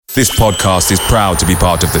This podcast is proud to be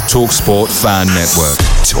part of the TalkSport Fan Network.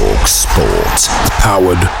 TalkSport.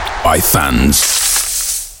 Powered by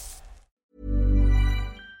fans.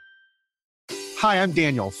 Hi, I'm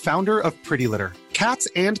Daniel, founder of Pretty Litter. Cats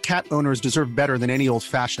and cat owners deserve better than any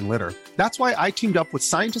old-fashioned litter. That's why I teamed up with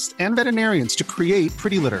scientists and veterinarians to create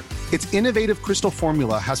Pretty Litter. Its innovative crystal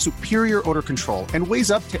formula has superior odor control and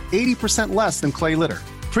weighs up to 80% less than clay litter.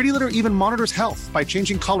 Pretty Litter even monitors health by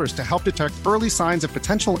changing colors to help detect early signs of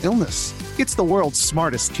potential illness. It's the world's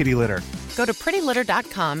smartest kitty litter. Go to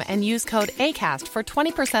prettylitter.com and use code ACAST for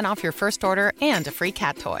 20% off your first order and a free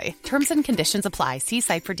cat toy. Terms and conditions apply. See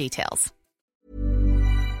site for details.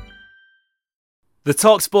 The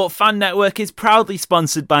TalkSport Fan Network is proudly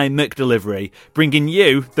sponsored by McDelivery, bringing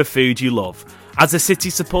you the food you love. As a City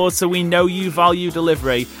supporter, we know you value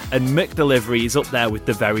delivery, and McDelivery is up there with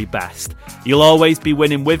the very best. You'll always be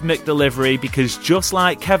winning with McDelivery because just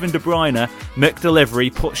like Kevin De Bruyne,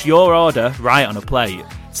 McDelivery puts your order right on a plate.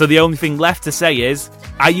 So the only thing left to say is,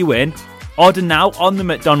 are you in? Order now on the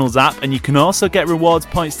McDonald's app, and you can also get rewards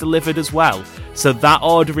points delivered as well. So that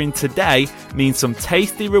ordering today means some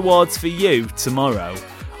tasty rewards for you tomorrow.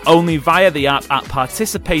 Only via the app at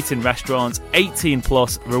participating restaurants. 18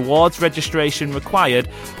 plus. Rewards registration required.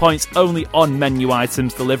 Points only on menu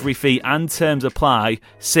items. Delivery fee and terms apply.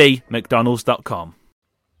 See mcdonalds.com.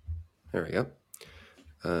 There we go.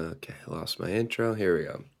 Okay, lost my intro. Here we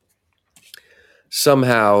go.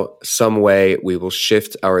 Somehow, some way, we will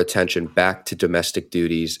shift our attention back to domestic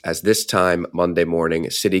duties, as this time, Monday morning,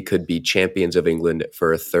 City could be champions of England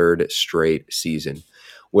for a third straight season.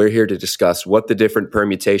 We're here to discuss what the different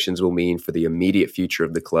permutations will mean for the immediate future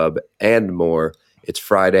of the club and more. It's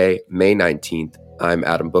Friday, May 19th. I'm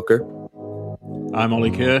Adam Booker. I'm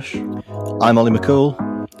Ollie Kirsch. I'm Ollie McCool.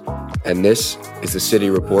 And this is the City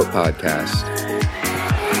Report podcast.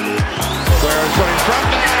 Aguero's got in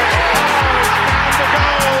front there. And the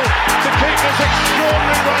goal to keep this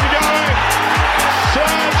extraordinary run going.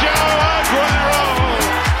 Sergio Aguero.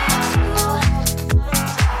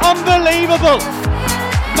 Unbelievable.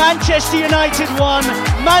 Manchester United 1,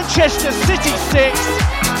 Manchester City 6.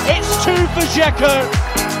 It's 2 for Dzeko.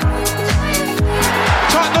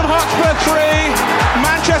 Tottenham Hotspur 3,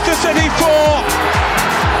 Manchester City 4.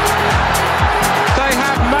 They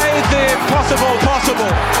have made the impossible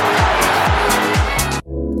possible.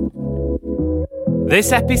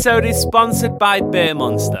 This episode is sponsored by Beer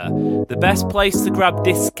Monster, the best place to grab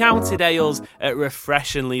discounted ales at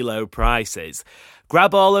refreshingly low prices.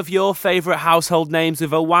 Grab all of your favourite household names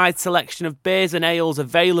with a wide selection of beers and ales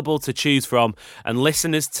available to choose from, and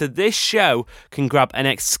listeners to this show can grab an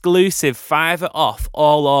exclusive $5 off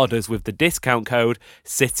all orders with the discount code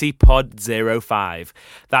CityPod05.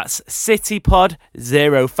 That's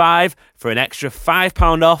CityPod05 for an extra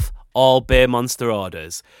 £5 off all Beer Monster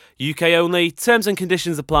orders. UK only, terms and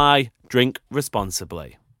conditions apply, drink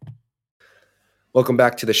responsibly. Welcome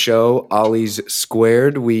back to the show, Ollie's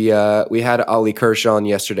Squared. We had Ollie Kirsch on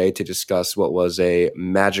yesterday to discuss what was a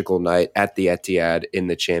magical night at the Etihad in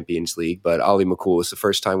the Champions League. But Ollie McCool, it's the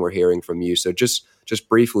first time we're hearing from you. So just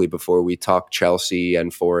briefly before we talk Chelsea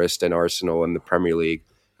and Forest and Arsenal and the Premier League,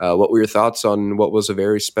 what were your thoughts on what was a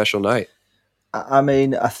very special night? I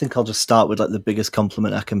mean, I think I'll just start with like the biggest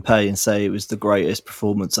compliment I can pay and say it was the greatest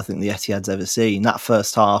performance I think the Etihad's ever seen. That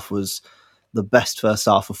first half was the best first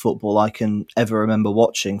half of football I can ever remember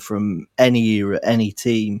watching from any era, any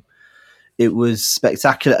team. It was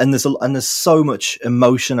spectacular, and there's so much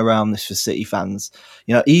emotion around this for City fans.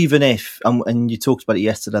 You know, even if and you talked about it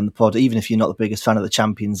yesterday on the pod, even if you're not the biggest fan of the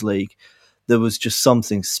Champions League, there was just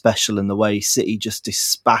something special in the way City just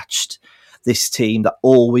dispatched this team that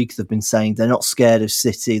all week they've been saying they're not scared of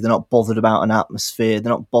City, they're not bothered about an atmosphere,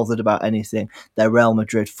 they're not bothered about anything. They're Real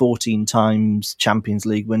Madrid, 14 times Champions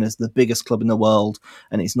League winners, the biggest club in the world,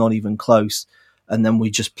 and it's not even close. And then we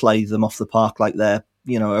just play them off the park like they're,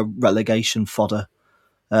 you know, a relegation fodder.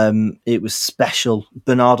 It was special.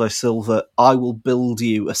 Bernardo Silva, I will build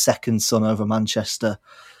you a second son over Manchester.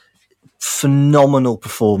 Phenomenal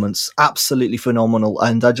performance, absolutely phenomenal.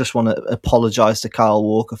 And I just want to apologise to Kyle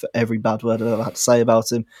Walker for every bad word I've had to say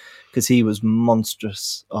about him, because he was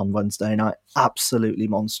monstrous on Wednesday night, absolutely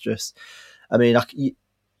monstrous. I mean,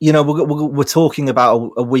 you know, we're talking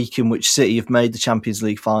about a week in which City have made the Champions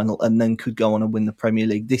League final and then could go on and win the Premier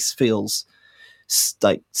League. This feels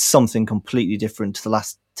like something completely different to the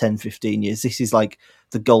last 10, 15 years. This is like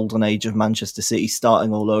the golden age of Manchester City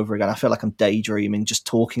starting all over again. I feel like I'm daydreaming just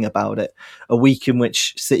talking about it. A week in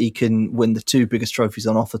which City can win the two biggest trophies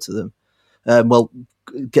on offer to them.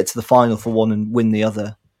 Get to the final for one and win the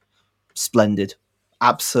other. Splendid.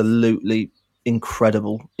 Absolutely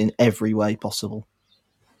incredible in every way possible.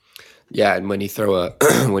 Yeah, and when you throw a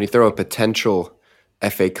when you throw a potential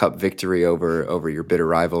FA Cup victory over your bitter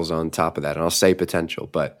rivals on top of that, and I'll say potential,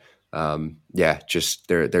 but just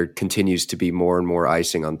there continues to be more and more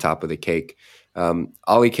icing on top of the cake.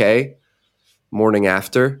 Ollie K, morning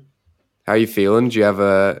after, how are you feeling? Do you have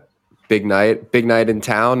a big night in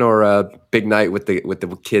town, or a big night with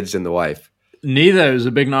the kids and the wife? Neither. It was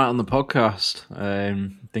a big night on the podcast. I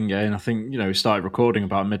think we started recording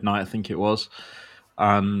about midnight, I think it was,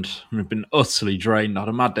 and we've been utterly drained. I had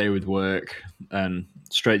a mad day with work and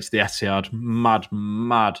straight to the Etihad. Mad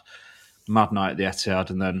night at the Etihad,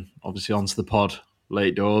 and then obviously onto the pod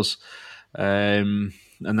late doors. And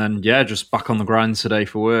then, just back on the grind today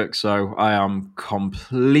for work. So I am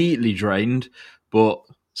completely drained, but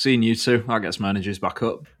seeing you two, that gets my energies back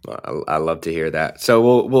up. Well, I love to hear that.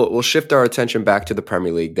 So we'll shift our attention back to the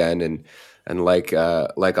Premier League then, and like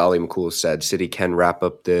Ollie McCool said, City can wrap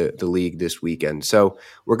up the league this weekend. So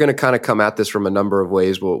we're going to kind of come at this from a number of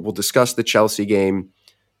ways. We'll discuss the Chelsea game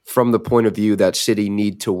from the point of view that City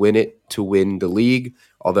need to win it to win the league,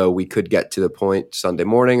 although we could get to the point Sunday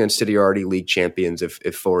morning and City are already league champions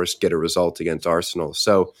if Forest get a result against Arsenal.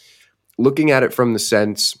 So looking at it from the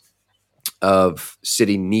sense of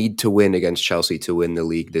City need to win against Chelsea to win the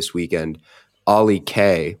league this weekend, Ollie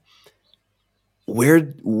K,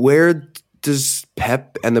 where does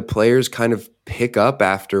Pep and the players kind of pick up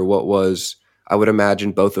after what was, I would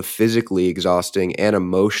imagine, both a physically exhausting and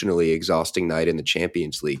emotionally exhausting night in the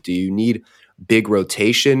Champions League? Do you need big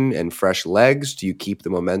rotation and fresh legs? Do you keep the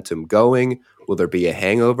momentum going? Will there be a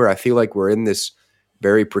hangover? I feel like we're in this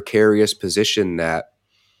very precarious position that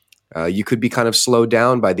you could be kind of slowed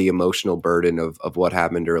down by the emotional burden of what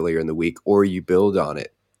happened earlier in the week, or you build on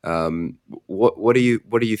it. What are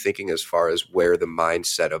you thinking as far as where the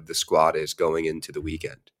mindset of the squad is going into the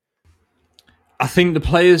weekend? I think the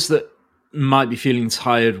players that might be feeling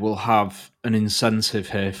tired will have an incentive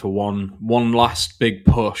here for one last big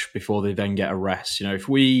push before they then get a rest. If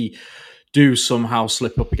we do somehow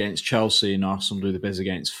slip up against Chelsea and Arsenal do the biz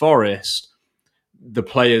against Forest, the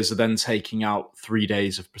players are then taking out 3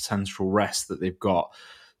 days of potential rest that they've got.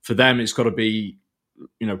 For them, it's got to be,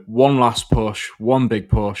 one last push, one big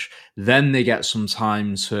push. Then they get some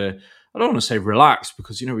time to, I don't want to say relax,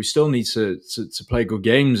 because, we still need to play good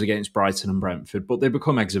games against Brighton and Brentford, but they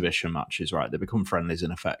become exhibition matches, right? They become friendlies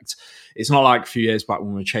in effect. It's not like a few years back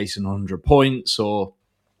when we were chasing 100 points or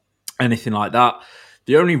anything like that.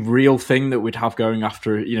 The only real thing that we'd have going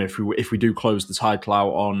after, if we do close the title out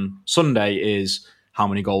on Sunday, is how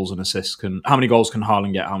many goals can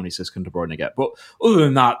Haaland get, how many assists can De Bruyne get. But other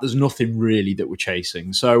than that, there's nothing really that we're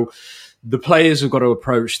chasing. So the players have got to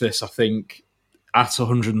approach this, I think, at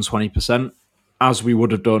 120%, as we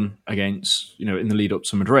would have done against, in the lead up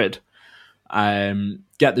to Madrid.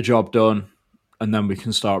 Get the job done, and then we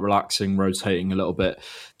can start relaxing, rotating a little bit.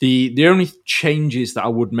 The only changes that I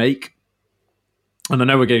would make, and I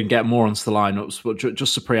know we're going to get more onto the lineups, but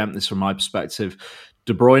just to preempt this from my perspective,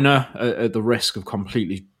 De Bruyne, at the risk of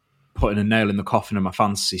completely putting a nail in the coffin of my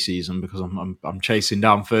fantasy season, because I'm chasing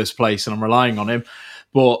down first place and I'm relying on him,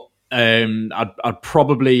 but I'd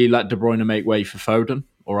probably let De Bruyne make way for Foden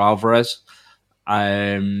or Alvarez.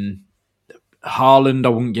 Haaland, I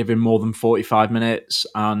wouldn't give him more than 45 minutes,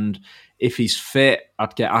 and if he's fit,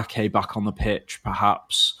 I'd get Ake back on the pitch,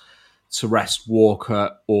 perhaps to rest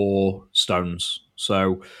Walker or Stones.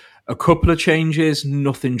 So a couple of changes,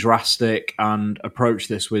 nothing drastic, and approach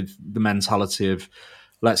this with the mentality of,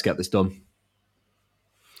 let's get this done.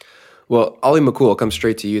 Well, Ollie McCool, I'll come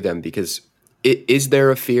straight to you then, because is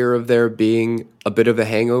there a fear of there being a bit of a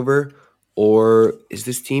hangover, or is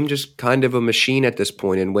this team just kind of a machine at this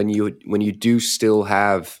point? And when you do still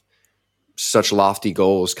have such lofty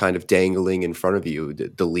goals kind of dangling in front of you,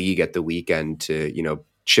 the league at the weekend to,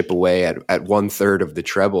 chip away at 1/3 of the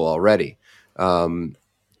treble already,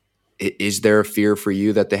 is there a fear for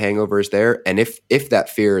you that the hangover is there? And if that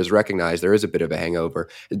fear is recognized, there is a bit of a hangover,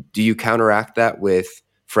 do you counteract that with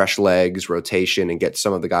fresh legs, rotation, and get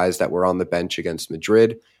some of the guys that were on the bench against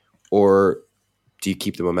Madrid? Or do you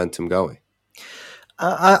keep the momentum going?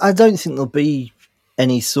 I don't think there'll be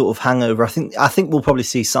any sort of hangover. I think we'll probably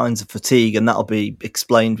see signs of fatigue, and that'll be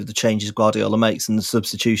explained with the changes Guardiola makes and the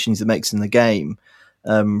substitutions he makes in the game,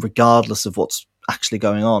 regardless of what's actually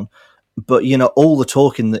going on. But, all the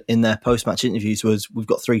talk in their post-match interviews was, we've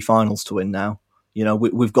got 3 finals to win now.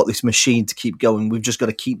 We've got this machine to keep going. We've just got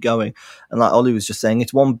to keep going. And like Ollie was just saying,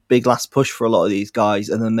 it's one big last push for a lot of these guys,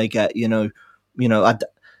 and then they get, and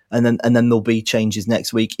then there'll be changes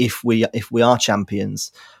next week if we are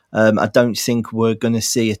champions. I don't think we're going to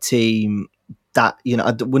see a team that,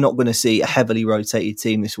 we're not going to see a heavily rotated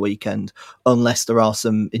team this weekend unless there are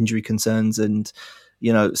some injury concerns and,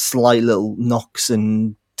 slight little knocks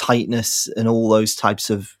and tightness and all those types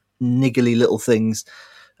of niggly little things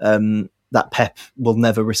that Pep will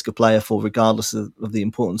never risk a player for, regardless of the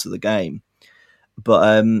importance of the game.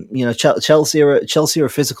 But Chelsea are a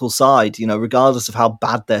physical side. Regardless of how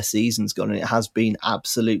bad their season's gone, and it has been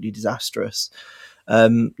absolutely disastrous.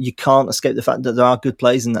 You can't escape the fact that there are good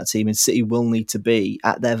players in that team, and City will need to be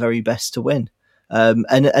at their very best to win. And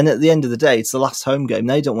at the end of the day, it's the last home game.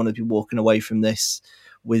 They don't want to be walking away from this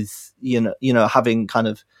with having kind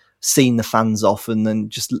of seen the fans off and then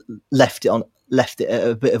just left it at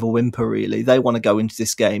a bit of a whimper. Really, they want to go into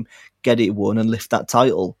this game, get it won, and lift that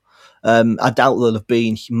title. I doubt there'll have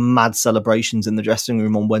been mad celebrations in the dressing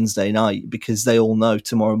room on Wednesday night, because they all know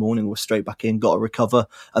tomorrow morning we're straight back in, got to recover,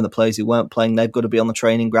 and the players who weren't playing, they've got to be on the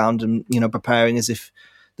training ground and preparing as if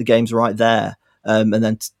the game's right there. And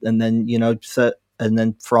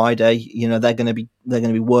then Friday, they're going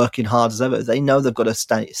to be working hard as ever. They know they've got to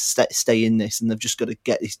stay in this, and they've just got to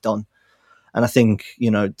get this done. And I think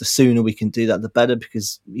the sooner we can do that, the better,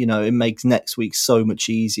 because it makes next week so much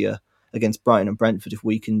easier against Brighton and Brentford if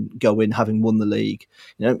we can go in having won the league.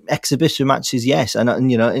 Exhibition matches, yes, and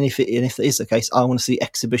if it is the case, I want to see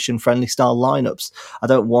exhibition friendly style lineups. I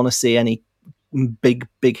don't want to see any big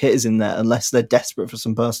hitters in there unless they're desperate for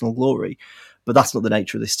some personal glory. But that's not the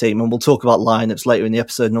nature of this team, and we'll talk about lineups later in the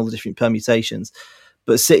episode and all the different permutations.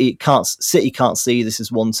 But City can't see this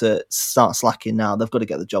as one to start slacking now. They've got to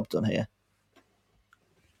get the job done here.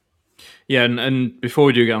 Yeah, and before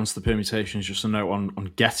we do get onto the permutations, just a note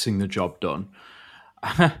on getting the job done.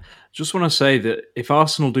 Just want to say that if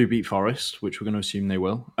Arsenal do beat Forest, which we're going to assume they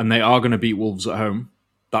will, and they are going to beat Wolves at home,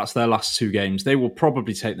 that's their last 2 games, they will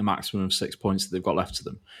probably take the maximum of 6 points that they've got left to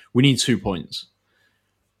them. We need 2 points.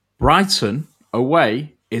 Brighton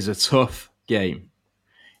away is a tough game.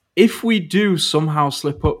 If we do somehow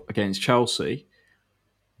slip up against Chelsea,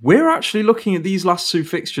 we're actually looking at these last 2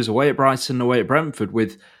 fixtures, away at Brighton and away at Brentford,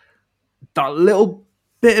 with that little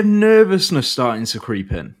bit of nervousness starting to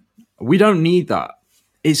creep in. We don't need that.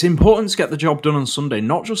 It's important to get the job done on Sunday,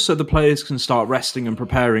 not just so the players can start resting and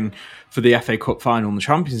preparing for the FA Cup final and the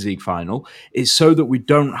Champions League final. It's so that we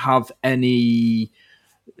don't have any...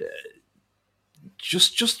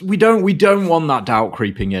 we don't want that doubt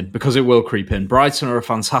creeping in, because it will creep in. Brighton are a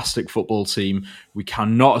fantastic football team. We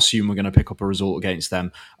cannot assume we're going to pick up a result against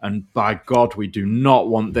them. And by God, we do not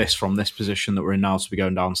want this from this position that we're in now to be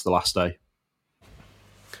going down to the last day.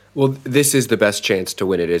 Well, this is the best chance to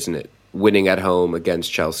win it, isn't it? Winning at home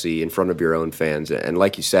against Chelsea in front of your own fans. And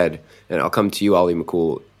like you said, and I'll come to you, Ollie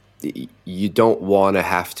McCool, you don't want to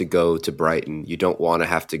have to go to Brighton. You don't want to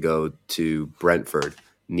have to go to Brentford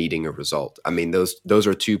needing a result. I mean, those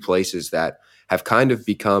are 2 places that have kind of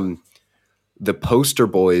become the poster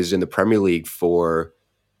boys in the Premier League for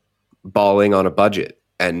balling on a budget,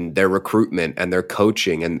 and their recruitment and their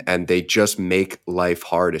coaching, and they just make life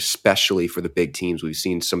hard, especially for the big teams. We've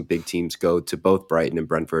seen some big teams go to both Brighton and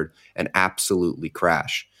Brentford and absolutely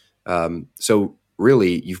crash. So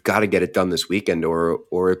really, you've got to get it done this weekend,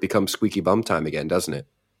 or it becomes squeaky bum time again, doesn't it?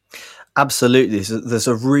 Absolutely. There's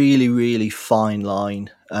a really, really fine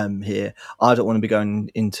line here. I don't want to be going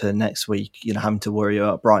into next week, having to worry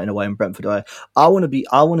about Brighton away and Brentford away. I want to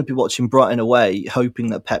be watching Brighton away, hoping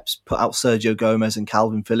that Pep's put out Sergio Gomez and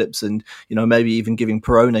Calvin Phillips, and maybe even giving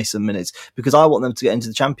Perone some minutes, because I want them to get into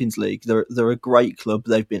the Champions League. They're a great club.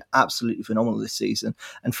 They've been absolutely phenomenal this season,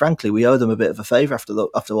 and frankly, we owe them a bit of a favour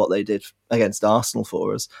after what they did against Arsenal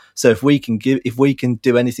for us. So if we can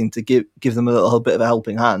do anything to give them a little bit of a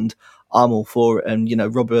helping hand, I'm all for it. And,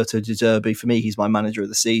 Roberto De Zerbi, for me, he's my manager of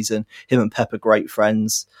the season. Him and Pep are great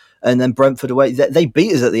friends. And then Brentford away, they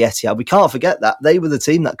beat us at the Etihad. We can't forget that. They were the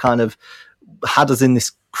team that kind of had us in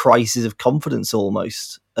this crisis of confidence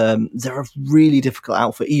almost. They're a really difficult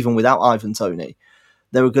outfit, even without Ivan Toney.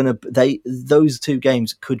 Those 2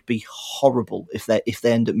 games could be horrible if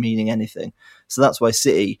they end up meaning anything. So that's why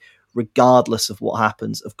City, regardless of what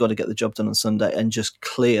happens, have got to get the job done on Sunday and just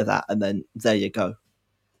clear that. And then there you go.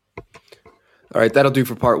 All right, that'll do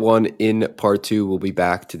for part 1. In part 2, we'll be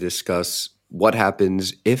back to discuss what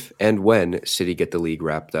happens if and when City get the league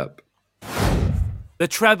wrapped up. The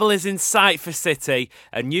treble is in sight for City,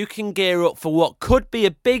 and you can gear up for what could be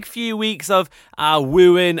a big few weeks of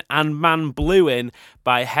wooing and man blueing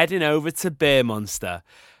by heading over to Beer Monster.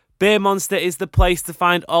 Beer Monster is the place to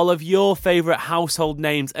find all of your favourite household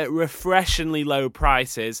names at refreshingly low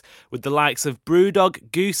prices, with the likes of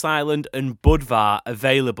Brewdog, Goose Island and Budvar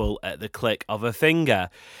available at the click of a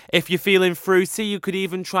finger. If you're feeling fruity, you could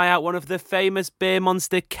even try out one of the famous Beer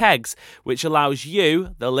Monster kegs, which allows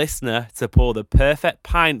you, the listener, to pour the perfect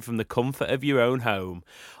pint from the comfort of your own home.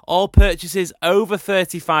 All purchases over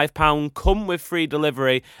 £35 come with free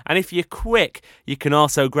delivery, and if you're quick, you can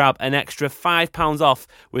also grab an extra £5 off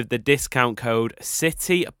with the discount code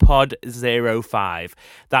CityPod05.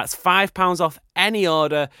 That's £5 off any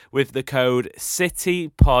order with the code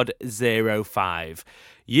CityPod05.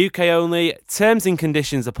 UK only, terms and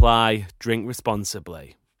conditions apply, drink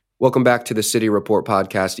responsibly. Welcome back to the City Report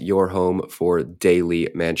podcast, your home for daily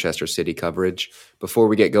Manchester City coverage. Before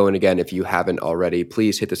we get going again, if you haven't already,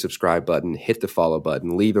 please hit the subscribe button, hit the follow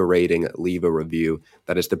button, leave a rating, leave a review.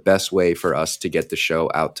 That is the best way for us to get the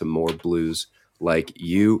show out to more Blues like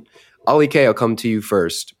you. Ollie K, I'll come to you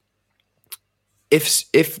first.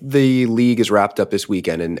 If the league is wrapped up this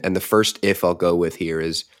weekend, and the first if I'll go with here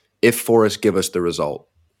is if Forest give us the result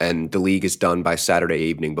and the league is done by Saturday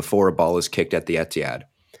evening before a ball is kicked at the Etihad,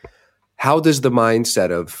 how does the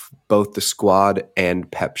mindset of both the squad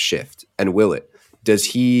and Pep shift? And will it? Does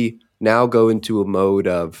he now go into a mode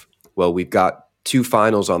of, well, we've got 2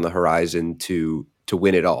 finals on the horizon to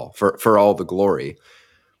win it all, for all the glory.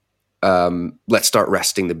 Let's start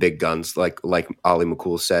resting the big guns, like Ollie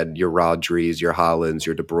McCool said, your Rodris, your Haalands,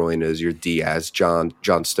 your De Bruynes, your Diaz, John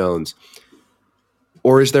Stones.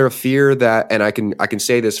 Or is there a fear that, and I can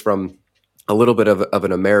say this from a little bit of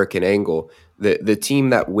an American angle, the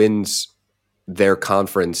team that wins their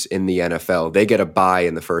conference in the NFL, they get a bye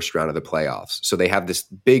in the first round of the playoffs. So they have this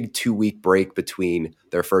big 2-week break between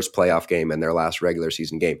their first playoff game and their last regular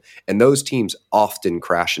season game. And those teams often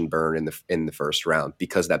crash and burn in the first round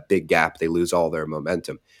because that big gap, they lose all their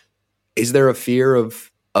momentum. Is there a fear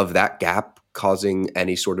of that gap causing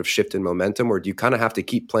any sort of shift in momentum, or do you kind of have to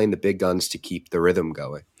keep playing the big guns to keep the rhythm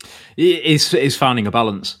going? It's finding a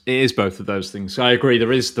balance. It is both of those things. I agree.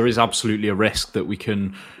 There is absolutely a risk that we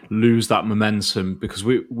can lose that momentum because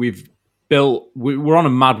we're on a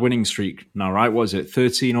mad winning streak now, right? What is it,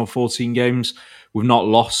 13 or 14 games? We've not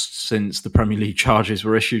lost since the Premier League charges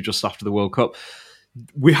were issued just after the World Cup.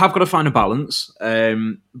 We have got to find a balance,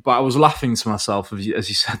 but I was laughing to myself as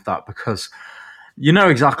you said that, because you know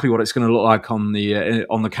exactly what it's going to look like on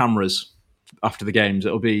the cameras after the games.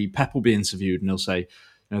 It'll be Pep will be interviewed and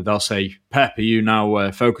they'll say, Pep, are you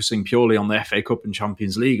now focusing purely on the FA Cup and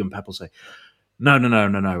Champions League? And Pep will say, No.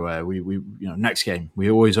 We next game.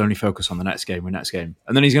 We always only focus on the next game. And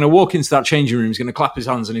then he's going to walk into that changing room. He's going to clap his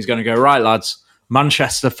hands and he's going to go, right, lads,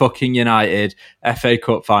 Manchester fucking United, FA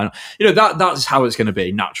Cup final. That's how it's going to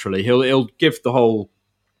be naturally. He'll give the whole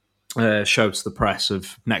show to the press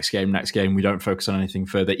of next game. We don't focus on anything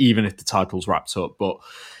further, even if the title's wrapped up. But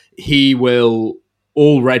he will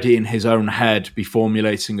already in his own head be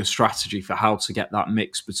formulating a strategy for how to get that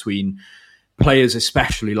mix between players,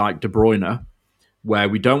 especially like De Bruyne, where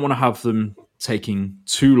we don't want to have them taking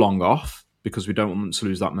too long off because we don't want them to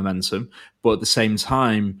lose that momentum. But at the same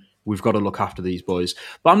time, we've got to look after these boys.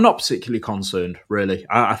 But I'm not particularly concerned, really.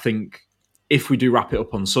 I think if we do wrap it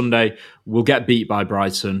up on Sunday, we'll get beat by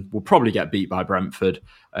Brighton. We'll probably get beat by Brentford.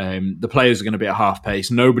 The players are going to be at half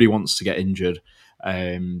pace. Nobody wants to get injured.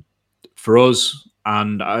 For us,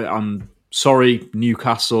 and I'm sorry,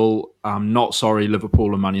 Newcastle. I'm not sorry,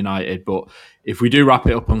 Liverpool and Man United. But if we do wrap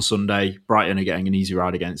it up on Sunday, Brighton are getting an easy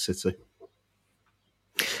ride against City.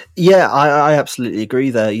 Yeah, I absolutely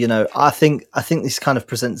agree there. I think this kind of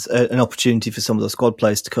presents an opportunity for some of the squad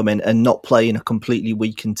players to come in and not play in a completely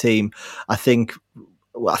weakened team. I think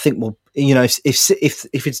we'll,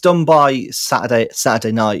 if it's done by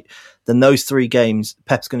Saturday night, then those 3 games,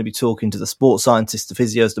 Pep's going to be talking to the sports scientists, the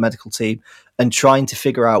physios, the medical team, and trying to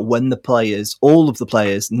figure out when all of the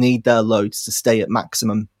players need their loads to stay at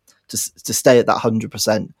maximum, to stay at that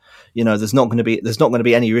 100%. There's not going to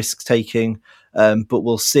be any risk taking. But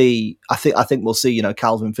we'll see. I think we'll see.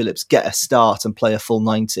 Calvin Phillips get a start and play a full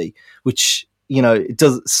 90, which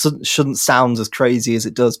it shouldn't sound as crazy as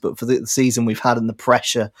it does. But for the season we've had and the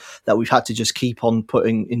pressure that we've had to just keep on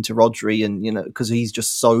putting into Rodri, and because he's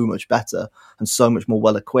just so much better and so much more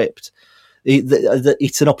well equipped,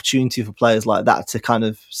 it's an opportunity for players like that to kind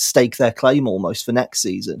of stake their claim almost for next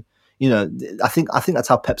season. I think that's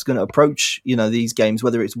how Pep's going to approach these games,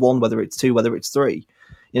 whether it's 1, whether it's 2, whether it's 3.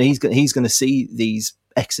 He's going to see these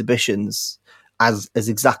exhibitions as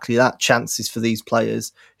exactly that, chances for these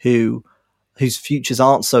players whose futures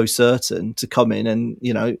aren't so certain to come in. And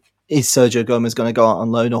is Sergio Gomez going to go out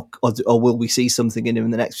on loan, or will we see something in him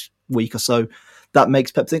in the next week or so that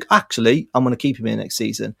makes Pep think, actually, I'm going to keep him here next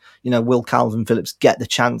season. Will Calvin Phillips get the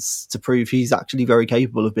chance to prove he's actually very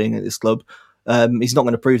capable of being at this club? He's not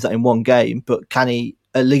going to prove that in one game, but can he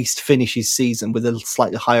at least finish his season with a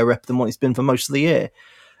slightly higher rep than what he's been for most of the year?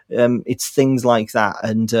 It's things like that.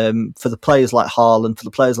 And for the players like Haaland, for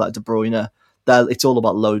the players like De Bruyne, it's all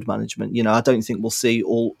about load management. I don't think we'll see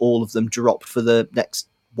all of them dropped for the next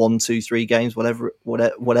 1, 2, 3 games,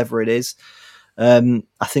 whatever it is.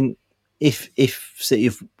 I think if City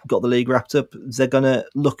have got the league wrapped up, they're going to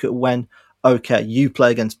look at when, okay, you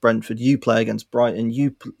play against Brentford, you play against Brighton,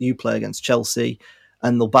 you play against Chelsea,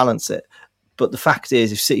 and they'll balance it. But the fact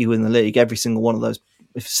is, if City win the league,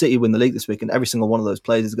 if City win the league this weekend, every single one of those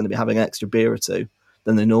players is going to be having an extra beer or two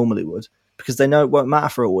than they normally would, because they know it won't matter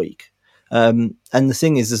for a week. And the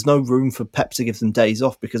thing is, there's no room for Pep to give them days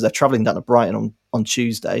off, because they're travelling down to Brighton on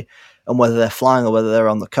Tuesday, and whether they're flying or whether they're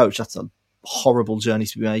on the coach, that's a horrible journey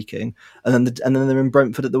to be making. And then they're in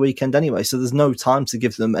Brentford at the weekend anyway, so there's no time to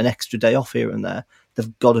give them an extra day off here and there.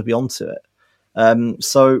 They've got to be onto it.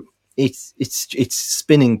 So it's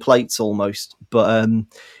spinning plates almost, but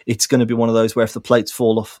it's going to be one of those where if the plates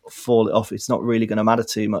fall off, it's not really going to matter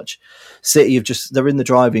too much. City they're in the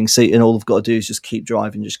driving seat, and all they've got to do is just keep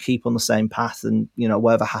driving, just keep on the same path, and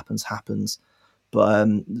whatever happens. But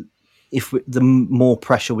the more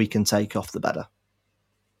pressure we can take off, the better.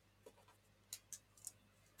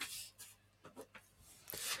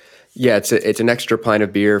 Yeah, it's an extra pint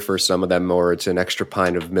of beer for some of them, or it's an extra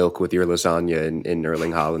pint of milk with your lasagna in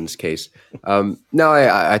Erling Haaland's case. No,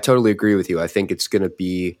 I totally agree with you. I think it's going to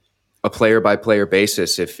be a player-by-player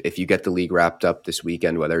basis if you get the league wrapped up this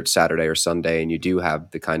weekend, whether it's Saturday or Sunday, and you do have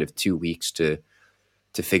the kind of 2 weeks to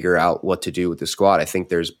figure out what to do with the squad. I think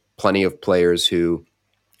there's plenty of players who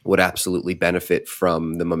would absolutely benefit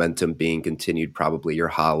from the momentum being continued, probably your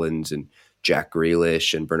Haalands and Jack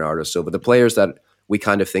Grealish and Bernardo Silva, the players that we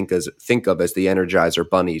kind of think of as the Energizer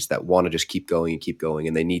bunnies that want to just keep going,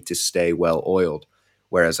 and they need to stay well oiled.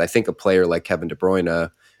 Whereas I think a player like Kevin De Bruyne,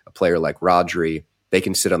 a player like Rodri, they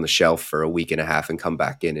can sit on the shelf for a week and a half and come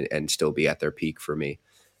back in and still be at their peak for me.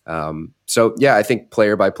 So yeah, I think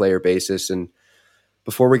player by player basis. And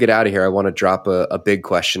before we get out of here, I want to drop a big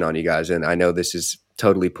question on you guys. And I know this is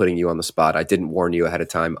totally putting you on the spot. I didn't warn you ahead of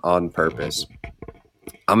time on purpose.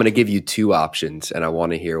 I'm going to give you 2 options, and I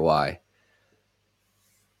want to hear why.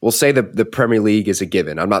 We'll say the Premier League is a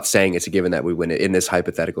given. I'm not saying it's a given that we win it. In this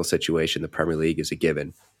hypothetical situation, the Premier League is a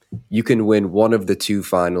given. You can win one of the 2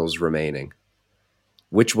 finals remaining.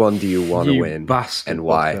 Which one do you want to win, and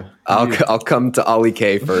why? I'll come to Ollie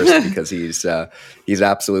K first, because he's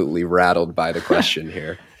absolutely rattled by the question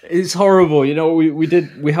here. It's horrible.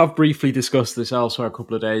 We have briefly discussed this elsewhere a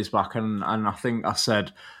couple of days back, and I think I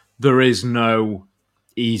said there is no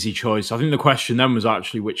easy choice. I think the question then was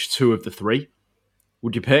actually which 2 of the 3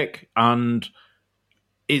 would you pick? And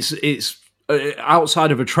it's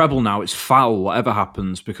outside of a treble now, it's foul whatever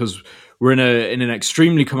happens, because we're in an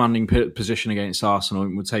extremely commanding position against Arsenal.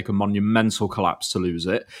 It would take a monumental collapse to lose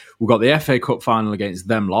it. We've got the FA Cup final against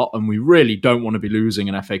them lot, and we really don't want to be losing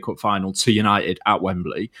an FA Cup final to United at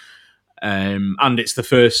Wembley. And it's the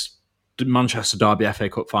first Manchester Derby FA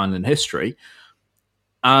Cup final in history.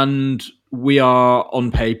 And we are,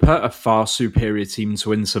 on paper, a far superior team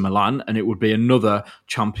to Inter Milan, and it would be another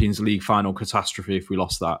Champions League final catastrophe if we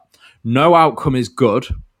lost that. No outcome is good.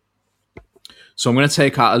 So I'm going to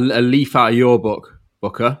take out a leaf out of your book,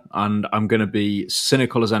 Booker, and I'm going to be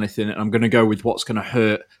cynical as anything, and I'm going to go with what's going to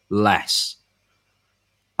hurt less.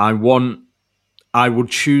 I would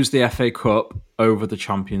choose the FA Cup over the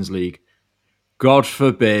Champions League. God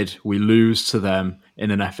forbid we lose to them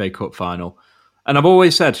in an FA Cup final. And I've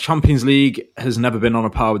always said Champions League has never been on a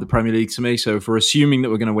par with the Premier League to me. So if we're assuming that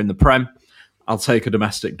we're going to win the Prem, I'll take a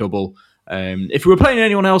domestic double. If we were playing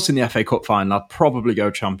anyone else in the FA Cup final, I'd probably go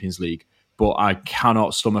Champions League. But I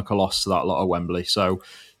cannot stomach a loss to that lot of Wembley. So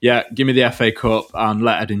yeah, give me the FA Cup and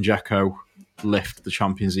let Edin Dzeko lift the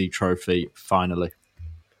Champions League trophy finally.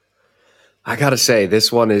 I got to say,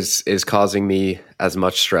 this one is causing me as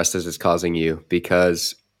much stress as it's causing you,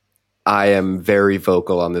 because I am very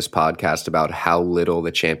vocal on this podcast about how little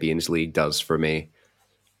the Champions League does for me.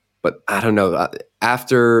 But I don't know,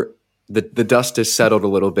 after the dust has settled a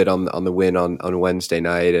little bit on the win on Wednesday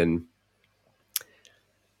night, and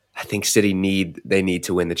I think City need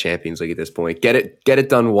to win the Champions League at this point. Get it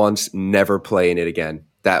done once, never play in it again.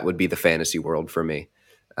 That would be the fantasy world for me.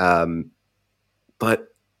 But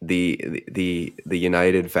the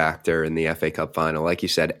United factor in the FA Cup final, like you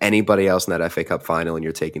said, anybody else in that FA Cup final and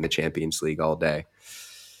you're taking the Champions League all day.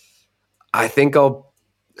 I think I'll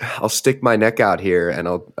I'll stick my neck out here and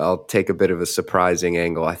I'll take a bit of a surprising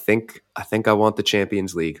angle. I think I want the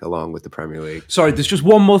Champions League along with the Premier League. Sorry, there's just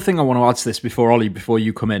one more thing I want to add to this before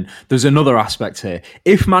you come in. There's another aspect here.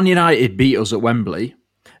 If Man United beat us at Wembley,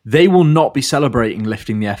 they will not be celebrating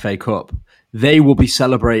lifting the FA Cup. They will be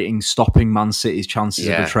celebrating stopping Man City's chances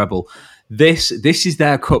of a treble. This is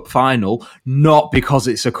their cup final, not because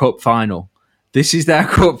it's a cup final. This is their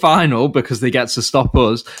cup final because they get to stop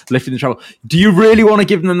us lifting the treble. Do you really want to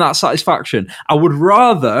give them that satisfaction? I would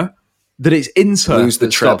rather that it's Inter lose the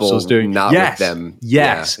treble, us doing not with them.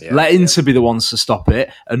 Yes, let Inter be the ones to stop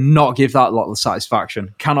it and not give that lot of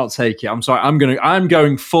satisfaction. Cannot take it. I'm sorry. I'm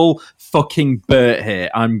going full fucking Bert here.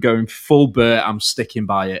 I'm going full Bert. I'm sticking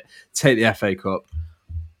by it. Take the FA Cup.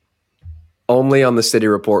 Only on the City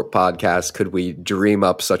Report podcast could we dream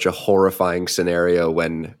up such a horrifying scenario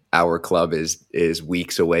when our club is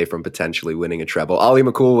weeks away from potentially winning a treble. Ollie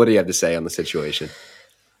McCool, what do you have to say on the situation?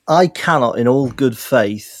 I cannot, in all good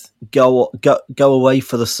faith, go away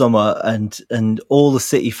for the summer and all the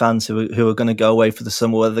City fans who are going to go away for the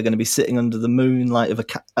summer, whether they're going to be sitting under the moonlight of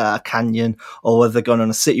a canyon or whether they're going on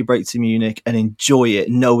a city break to Munich and enjoy it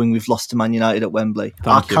knowing we've lost to Man United at Wembley.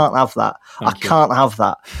 I can't have that. I can't have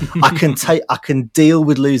that. I can deal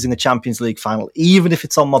with losing a Champions League final, even if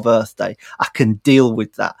it's on my birthday. I can deal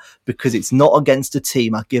with that because it's not against a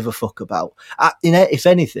team I give a fuck about. If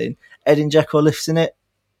anything, Edin Dzeko lifting it,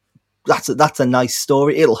 that's a nice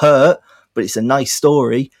story. It'll hurt, but it's a nice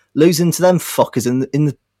story. Losing to them fuckers in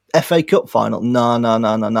the FA Cup final, no. I'm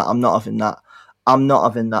not having that. I'm not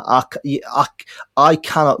having that. I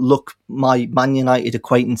cannot look my Man United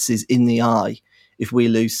acquaintances in the eye if we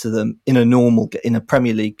lose to them in a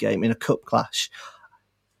Premier League game, in a cup clash,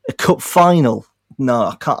 a cup final. No,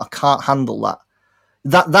 I can't handle that.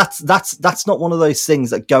 That's not one of those things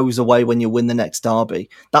that goes away when you win the next derby.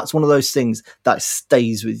 That's one of those things that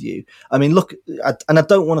stays with you. I mean, look, and I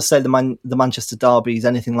don't want to say the Manchester derby is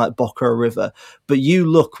anything like Boca or River, but you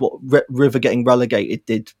look what River getting relegated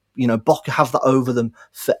did. You know, Boca have that over them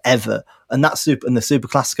forever, and the Super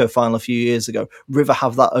Classico final a few years ago, River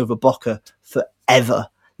have that over Boca forever.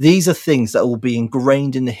 These are things that will be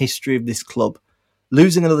ingrained in the history of this club.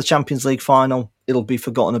 Losing another Champions League final, it'll be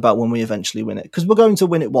forgotten about when we eventually win it because we're going to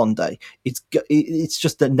win it one day. It's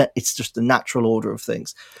just the natural order of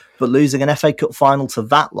things. But losing an FA Cup final to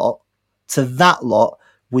that lot,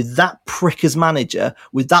 with that prick as manager,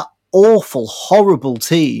 with that awful, horrible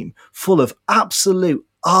team full of absolute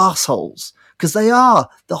arseholes, because they're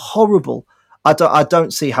horrible. I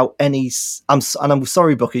don't see how any. I'm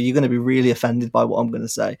sorry, Booker, you're going to be really offended by what I'm going to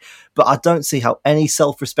say, but I don't see how any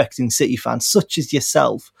self-respecting City fan, such as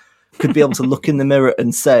yourself, could be able to look in the mirror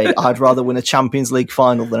and say, "I'd rather win a Champions League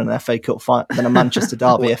final than an FA Cup than a Manchester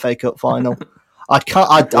Derby FA Cup final." I can't.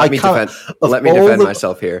 Let me defend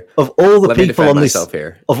myself here. Of all the people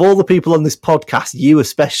on this podcast, you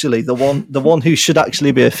especially, the one who should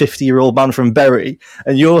actually be a 50-year-old man from Bury,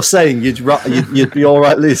 and you're saying you'd be all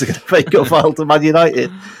right losing a FA Cup final to Man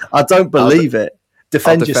United. I don't believe it.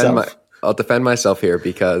 Defend yourself. I'll defend myself here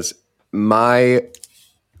because my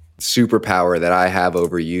superpower that I have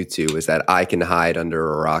over you two is that I can hide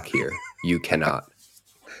under a rock here. You cannot.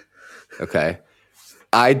 Okay.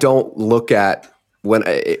 I don't look at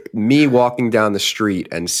me walking down the street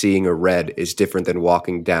and seeing a red is different than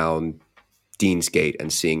walking down Deansgate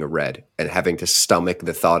and seeing a red and having to stomach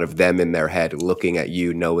the thought of them in their head looking at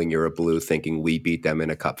you, knowing you're a blue, thinking we beat them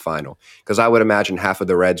in a cup final. Because I would imagine half of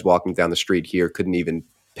the Reds walking down the street here couldn't even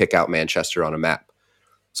pick out Manchester on a map.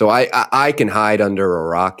 So I can hide under a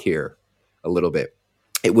rock here a little bit.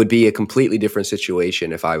 It would be a completely different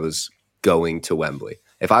situation if I was going to Wembley.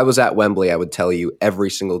 If I was at Wembley, I would tell you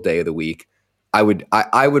every single day of the week. I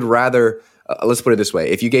would rather, let's put it this way.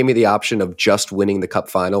 If you gave me the option of just winning the cup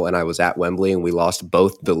final and I was at Wembley and we lost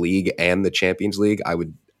both the league and the Champions League, I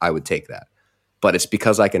would take that. But it's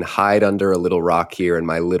because I can hide under a little rock here in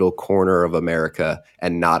my little corner of America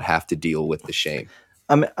and not have to deal with the shame.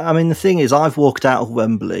 I mean, the thing is, I've walked out of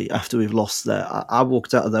Wembley after we've lost there. I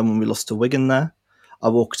walked out of them when we lost to Wigan there. I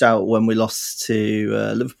walked out when we lost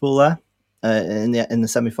to Liverpool there in the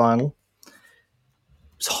semi-final.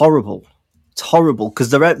 It's horrible. It's horrible because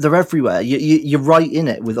they're everywhere. You're right in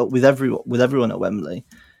it with everyone at Wembley.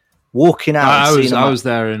 Walking out. I was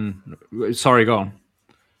there and sorry, go on.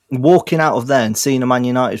 Walking out of there and seeing a Man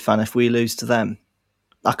United fan if we lose to them,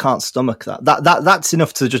 I can't stomach that. That's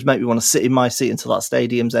enough to just make me want to sit in my seat until that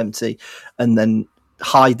stadium's empty, and then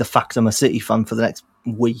hide the fact I'm a City fan for the next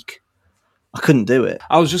week. I couldn't do it.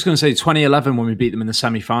 I was just going to say 2011 when we beat them in the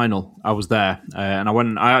semi-final, I was there and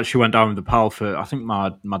I actually went down with the pal for, I think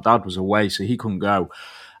my dad was away so he couldn't go,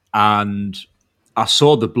 and I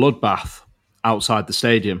saw the bloodbath outside the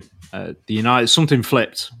stadium. The United, something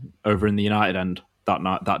flipped over in the United end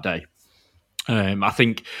that day. I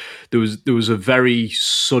think there was a very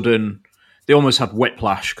sudden. They almost had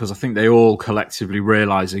whiplash because I think they all collectively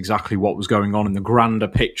realised exactly what was going on in the grander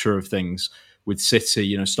picture of things with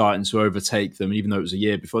City, starting to overtake them, even though it was a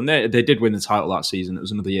year before. And they did win the title that season. It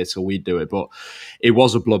was another year till we'd do it, but it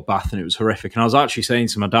was a bloodbath and it was horrific. And I was actually saying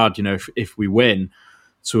to my dad, if we win,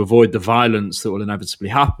 to avoid the violence that will inevitably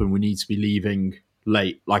happen, we need to be leaving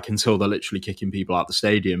late, like until they're literally kicking people out the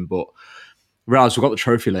stadium. But I realised we've got the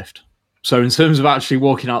trophy lift. So in terms of actually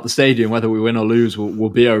walking out the stadium, whether we win or lose,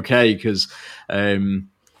 we'll be okay because the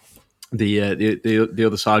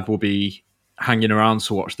other side will be hanging around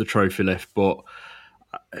to watch the trophy lift. But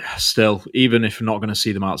still, even if we're not going to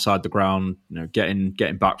see them outside the ground, getting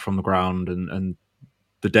back from the ground and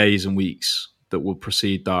the days and weeks that will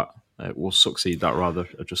precede that, will succeed that rather,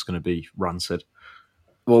 are just going to be rancid.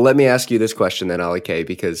 Well, let me ask you this question then, Ali K,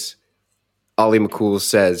 because Ollie McCool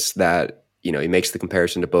says that, he makes the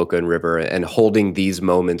comparison to Boca and River and holding these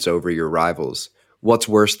moments over your rivals. What's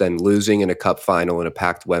worse than losing in a cup final in a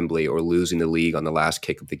packed Wembley or losing the league on the last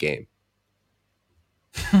kick of the game?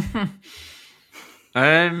 Because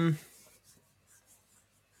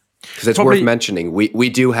it's worth mentioning, we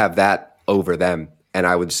do have that over them. And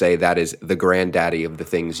I would say that is the granddaddy of the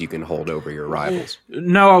things you can hold over your rivals.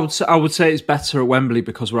 No, I would say it's better at Wembley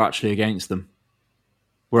because we're actually against them.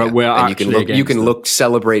 We're actually you can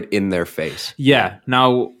celebrate in their face. Yeah.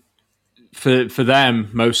 Now, for them,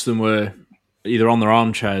 most of them were either on their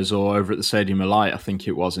armchairs or over at the Stadium of Light. I think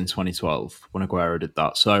it was in 2012 when Aguero did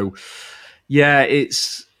that. So, yeah,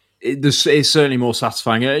 it's certainly more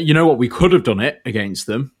satisfying. You know what? We could have done it against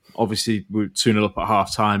them. Obviously, we were 2-0 up at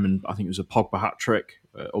half time, and I think it was a Pogba hat trick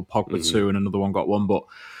or Pogba 2, and another one got one. But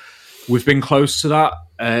we've been close to that.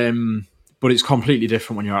 But it's completely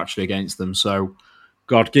different when you're actually against them. So,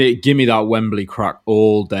 God, give me that Wembley crack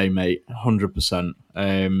all day, mate. 100%.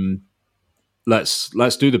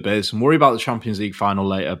 Let's do the biz and worry about the Champions League final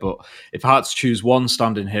later. But if I had to choose one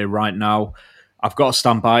standing here right now, I've got to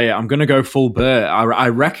stand by it. I'm going to go full Bert. I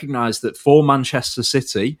recognise that for Manchester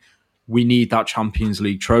City, we need that Champions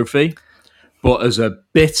League trophy. But as a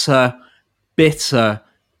bitter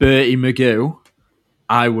Bertie Magoo,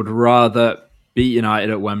 I would rather beat United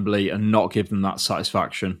at Wembley and not give them that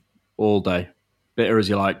satisfaction all day. Bitter as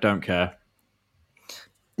you like, don't care.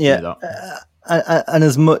 Yeah, and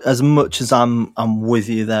as much as I'm with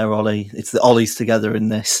you there, Ollie, it's the Ollies together in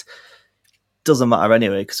this. Doesn't matter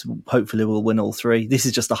anyway because hopefully we'll win all three. This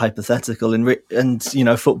is just a hypothetical, and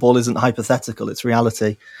football isn't hypothetical; it's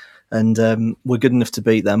reality. And we're good enough to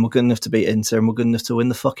beat them. We're good enough to beat Inter, and we're good enough to win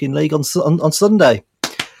the fucking league on Sunday.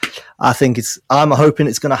 I'm hoping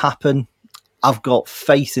it's going to happen. I've got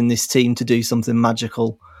faith in this team to do something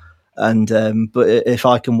magical. And but if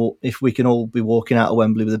we can all be walking out of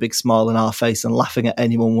Wembley with a big smile on our face and laughing at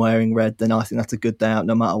anyone wearing red, then I think that's a good day out,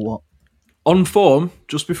 no matter what. On form,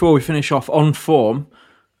 just before we finish off, on form,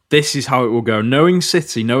 this is how it will go. Knowing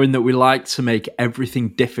City, knowing that we like to make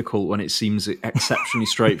everything difficult when it seems exceptionally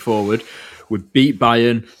straightforward. We beat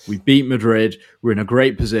Bayern, we beat Madrid, we're in a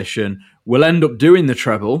great position. We'll end up doing the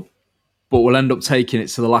treble, but we'll end up taking it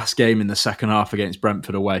to the last game in the second half against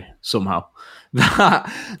Brentford away somehow.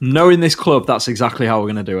 Knowing this club, that's exactly how we're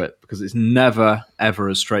going to do it because it's never, ever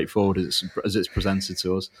as straightforward as it's presented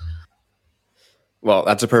to us. Well,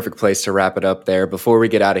 that's a perfect place to wrap it up there. Before we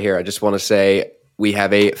get out of here, I just want to say we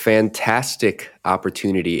have a fantastic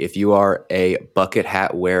opportunity. If you are a bucket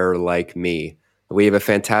hat wearer like me, we have a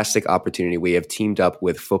fantastic opportunity. We have teamed up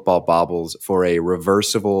with Football Baubles for a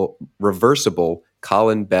reversible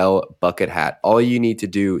Colin Bell bucket hat. All you need to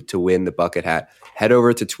do to win the bucket hat, head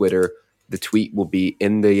over to Twitter. The tweet will be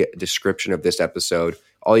in the description of this episode.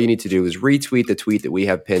 All you need to do is retweet the tweet that we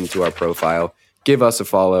have pinned to our profile. Give us a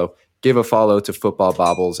follow. Give a follow to Football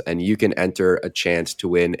Baubles, and you can enter a chance to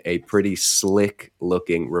win a pretty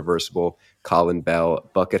slick-looking reversible Colin Bell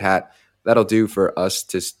bucket hat. That'll do for us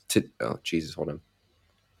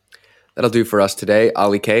That'll do for us today.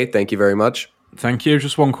 Ollie K, thank you very much. Thank you.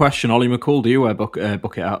 Just one question. Ollie McCool, do you wear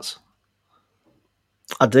bucket hats?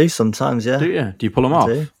 I do sometimes, yeah. Do you? Do you pull them off?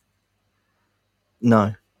 Do.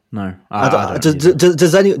 No. I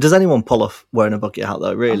does anyone pull off wearing a bucket hat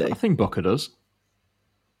though? Really? I think Booker does.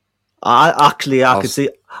 I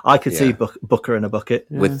could see Booker in a bucket.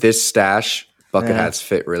 Yeah. With this stash, bucket hats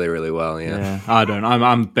fit really, really well. Yeah. I don't.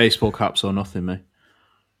 I'm baseball caps or nothing, me.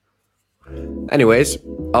 Anyways,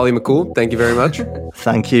 Ollie McCool, thank you very much.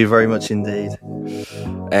 Thank you very much indeed.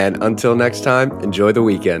 And until next time, enjoy the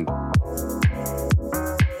weekend.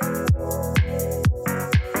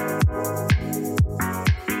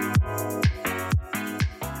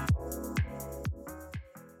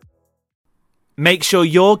 Make sure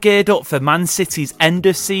you're geared up for Man City's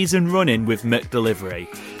end-of-season run-in with McDelivery.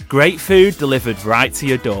 Great food delivered right to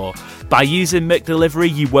your door. By using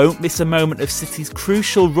McDelivery, you won't miss a moment of City's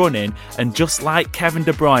crucial run-in, and just like Kevin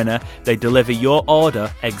De Bruyne, they deliver your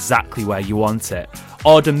order exactly where you want it.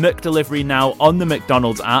 Order McDelivery now on the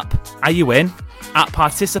McDonald's app. Are you in? At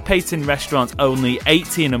participating restaurants only,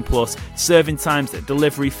 18 and plus, serving times,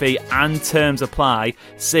 delivery fee and terms apply.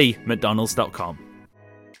 See mcdonalds.com.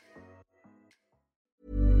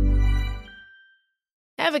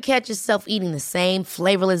 Ever catch yourself eating the same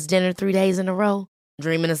flavorless dinner 3 days in a row?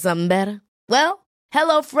 Dreaming of something better? Well,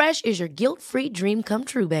 HelloFresh is your guilt-free dream come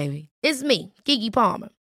true, baby. It's me, Keke Palmer.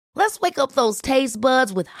 Let's wake up those taste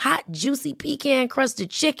buds with hot, juicy pecan-crusted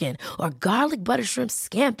chicken or garlic butter shrimp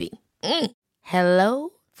scampi.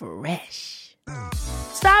 Hello Fresh.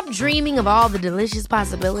 Stop dreaming of all the delicious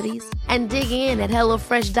possibilities and dig in at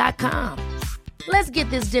HelloFresh.com. Let's get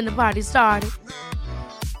this dinner party started.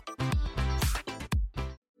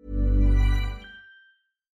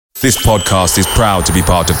 This podcast is proud to be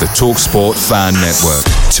part of the TalkSport Fan Network.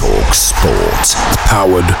 TalkSport.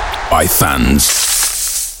 Powered by fans.